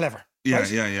are clever. Yeah,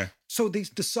 right? yeah. So they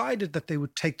decided that they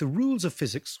would take the rules of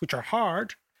physics, which are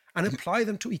hard, and apply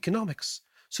them to economics.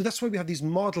 So that's why we have these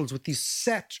models with these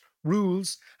set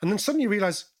rules. And then suddenly you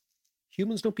realize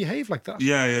humans don't behave like that.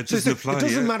 Yeah, it doesn't apply. It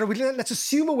doesn't matter. Let's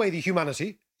assume away the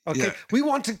humanity. Okay. Yeah.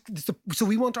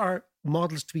 We want our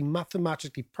models to be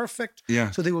mathematically perfect.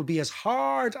 Yeah. So they will be as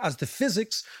hard as the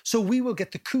physics. So we will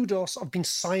get the kudos of being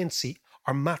sciencey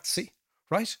or mathsy,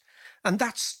 right? And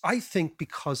that's, I think,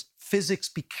 because physics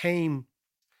became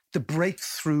the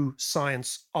breakthrough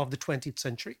science of the 20th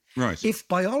century. Right. If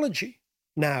biology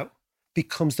now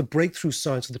becomes the breakthrough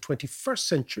science of the 21st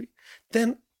century,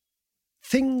 then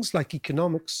things like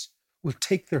economics will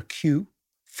take their cue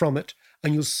from it,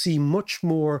 and you'll see much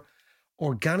more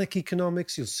organic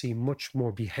economics, you'll see much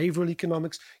more behavioral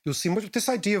economics, you'll see much of this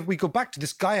idea of, we go back to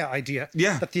this Gaia idea,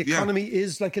 that the economy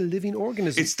is like a living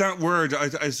organism. It's that word, I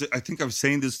think I was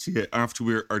saying this to you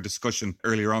after our discussion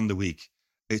earlier on the week.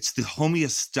 It's the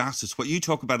homeostasis. What you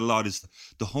talk about a lot is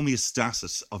the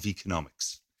homeostasis of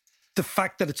economics. The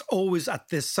fact that it's always at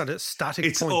this sort of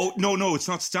static point. No, it's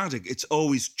not static. It's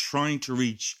always trying to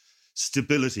reach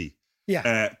stability.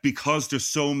 Yeah. Because there's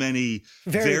so many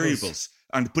variables.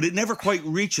 But it never quite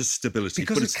reaches stability.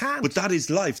 Because it can't. But that is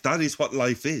life. That is what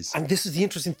life is. And this is the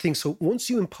interesting thing. So once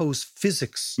you impose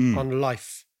physics on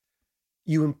life,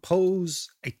 you impose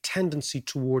a tendency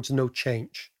towards no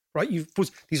change, right?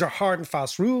 These are hard and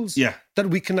fast rules that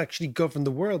we can actually govern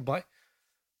the world by.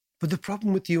 But the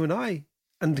problem with you and I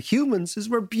and the humans is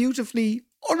we're beautifully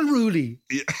unruly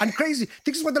and crazy.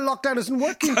 This is why the lockdown isn't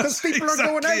working, because people are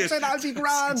going out saying, I'll be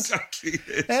grand. Exactly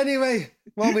it. Anyway,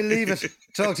 well, we leave it.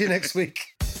 Talk to you next week.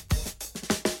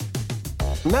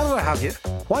 Now that I have you,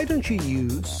 why don't you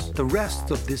use the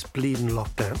rest of this bleeding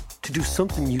lockdown to do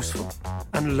something useful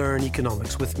and learn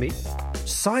economics with me?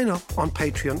 Sign up on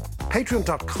Patreon,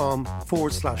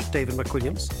 patreon.com/David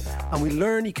McWilliams, and we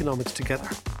learn economics together.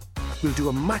 We'll do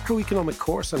a macroeconomic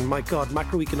course, and my God,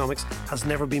 macroeconomics has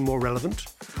never been more relevant.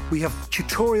 We have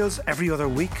tutorials every other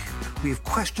week. We have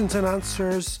questions and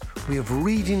answers. We have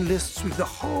reading lists. We have the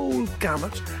whole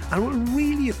gamut, and we'll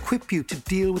really equip you to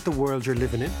deal with the world you're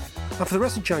living in. And for the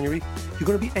rest of January, you're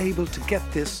going to be able to get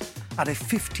this at a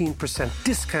 15%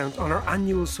 discount on our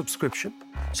annual subscription.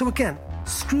 So again,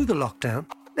 screw the lockdown.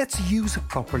 Let's use it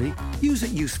properly, use it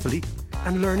usefully,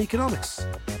 and learn economics.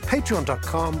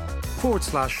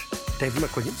 Patreon.com/David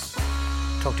McWilliams.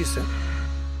 Talk to you soon.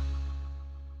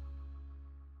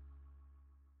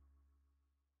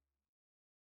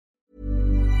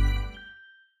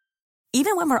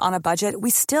 Even when we're on a budget, we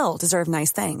still deserve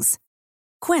nice things.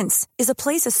 Quince is a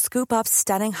place to scoop up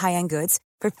stunning high-end goods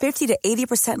for 50 to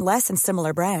 80% less than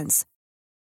similar brands.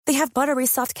 They have buttery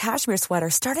soft cashmere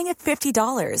sweaters starting at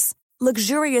 $50,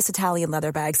 luxurious Italian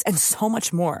leather bags, and so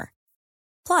much more.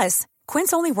 Plus,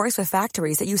 Quince only works with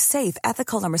factories that use safe,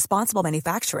 ethical, and responsible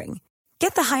manufacturing.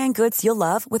 Get the high-end goods you'll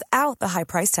love without the high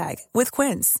price tag with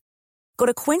Quince. Go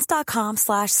to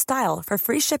quince.com/style for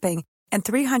free shipping and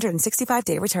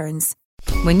 365-day returns.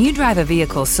 When you drive a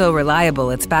vehicle so reliable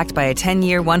it's backed by a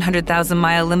 10-year,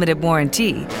 100,000-mile limited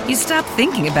warranty, you stop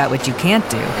thinking about what you can't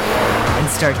do and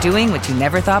start doing what you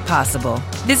never thought possible.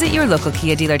 Visit your local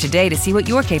Kia dealer today to see what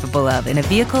you're capable of in a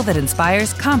vehicle that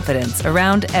inspires confidence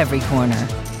around every corner.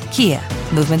 Kia,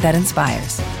 movement that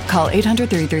inspires. Call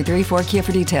 800-333-4KIA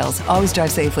for details. Always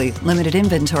drive safely. Limited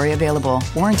inventory available.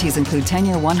 Warranties include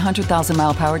 10-year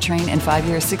 100,000-mile powertrain and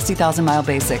 5-year 60,000-mile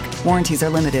basic. Warranties are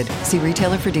limited. See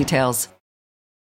retailer for details.